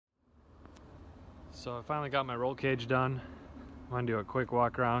So I finally got my roll cage done. I'm gonna do a quick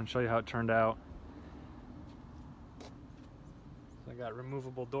walk around, show you how it turned out. So I got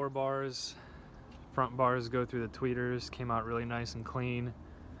removable door bars. Front bars go through the tweeters, came out really nice and clean.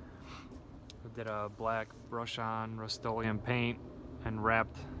 I did a black brush on Rust-Oleum paint and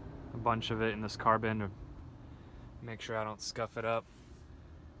wrapped a bunch of it in this carbon to make sure I don't scuff it up.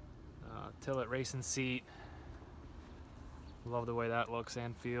 Tillett racing seat. Love the way that looks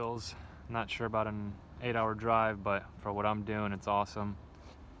and feels. Not sure about an 8-hour drive, but for what I'm doing, it's awesome.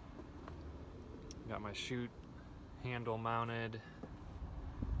 Got my chute handle mounted.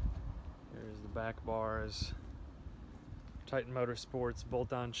 There's the back bars. Titan Motorsports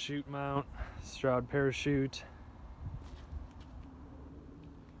bolt-on chute mount, Stroud parachute.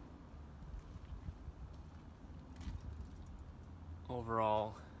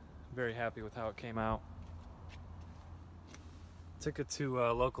 Overall, very happy with how it came out. Took it to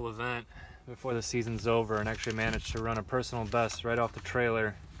a local event before the season's over and actually managed to run a personal best right off the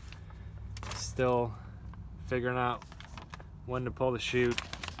trailer. Still figuring out when to pull the chute,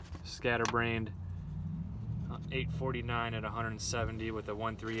 scatterbrained. 849 at 170 with a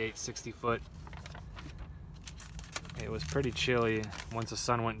 138 60 foot. It was pretty chilly. Once the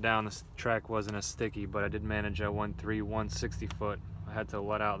sun went down, the track wasn't as sticky, but I did manage a 131 60 foot. I had to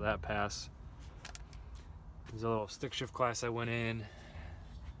let out that pass. There's a little stick shift class I went in.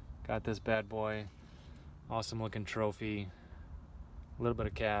 Got this bad boy. Awesome looking trophy. A little bit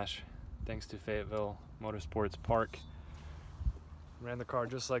of cash, thanks to Fayetteville Motorsports Park. Ran the car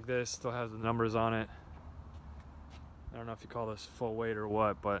just like this, still has the numbers on it. I don't know if you call this full weight or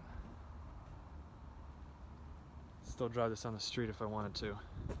what, but still drive this on the street if I wanted to.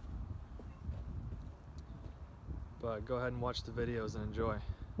 But go ahead and watch the videos and enjoy.